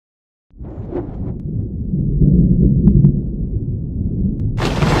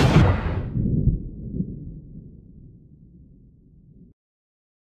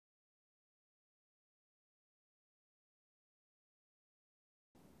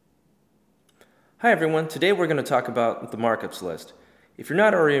Hi everyone, today we're going to talk about the Markups List. If you're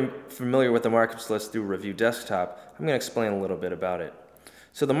not already familiar with the Markups List through Revu Desktop, I'm going to explain a little bit about it.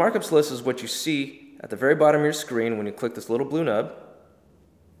 So the Markups List is what you see at the very bottom of your screen when you click this little blue nub.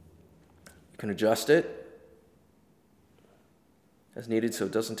 You can adjust it as needed so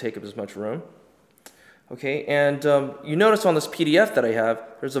it doesn't take up as much room. Okay, and you notice on this PDF that I have,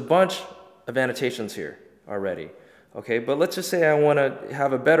 there's a bunch of annotations here already. Okay, but let's just say I want to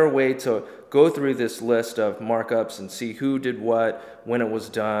have a better way to go through this list of markups and see who did what, when it was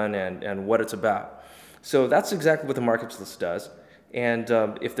done, and what it's about. So that's exactly what the Markups List does. And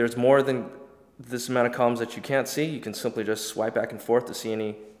if there's more than this amount of columns that you can't see, you can simply just swipe back and forth to see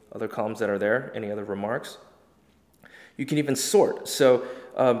any other columns that are there, any other remarks. You can even sort. So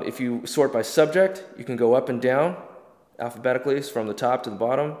if you sort by subject, you can go up and down alphabetically from the top to the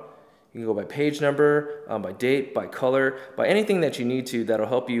bottom. You can go by page number, by date, by color, by anything that you need to that'll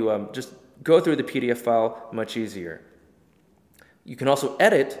help you just go through the PDF file much easier. You can also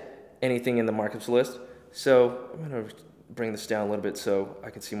edit anything in the Markups List. So I'm going to bring this down a little bit so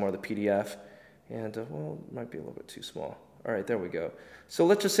I can see more of the PDF. And well, it might be a little bit too small. All right, there we go. So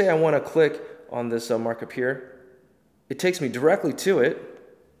let's just say I want to click on this markup here. It takes me directly to it.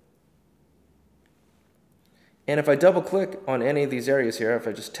 And if I double click on any of these areas here, if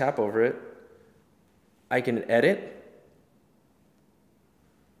I just tap over it, I can edit.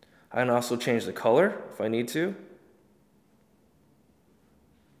 I can also change the color if I need to.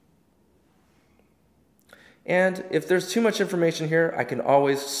 And if there's too much information here, I can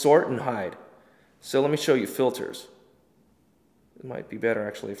always sort and hide. So let me show you filters. It might be better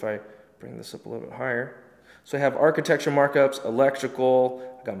actually if I bring this up a little bit higher. So I have architecture markups,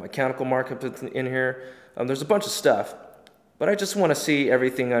 electrical, I got mechanical markups in here. There's a bunch of stuff, but I just want to see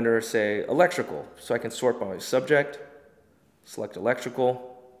everything under, say, electrical. So I can sort by subject, select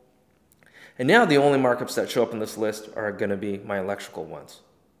electrical. And now the only markups that show up in this list are going to be my electrical ones.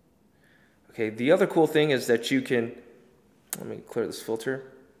 Okay, the other cool thing is that you can, let me clear this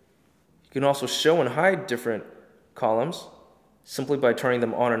filter. You can also show and hide different columns simply by turning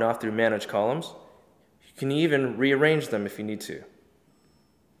them on and off through Manage Columns. You can even rearrange them if you need to.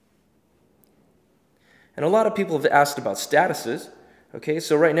 And a lot of people have asked about statuses. Okay,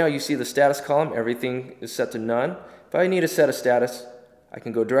 so right now you see the status column, everything is set to none. If I need to set a status, I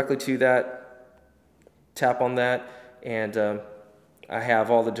can go directly to that, tap on that, and I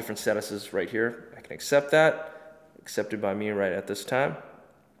have all the different statuses right here. I can accept that, accepted by me right at this time.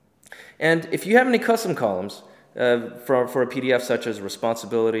 And if you have any custom columns for a PDF such as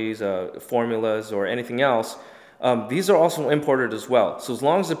responsibilities, formulas, or anything else, these are also imported as well. So as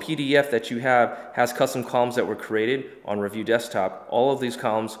long as the PDF that you have has custom columns that were created on Revu Desktop, all of these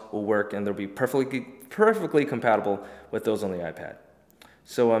columns will work and they'll be perfectly compatible with those on the iPad.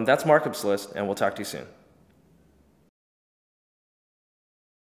 So that's Markups List, and we'll talk to you soon.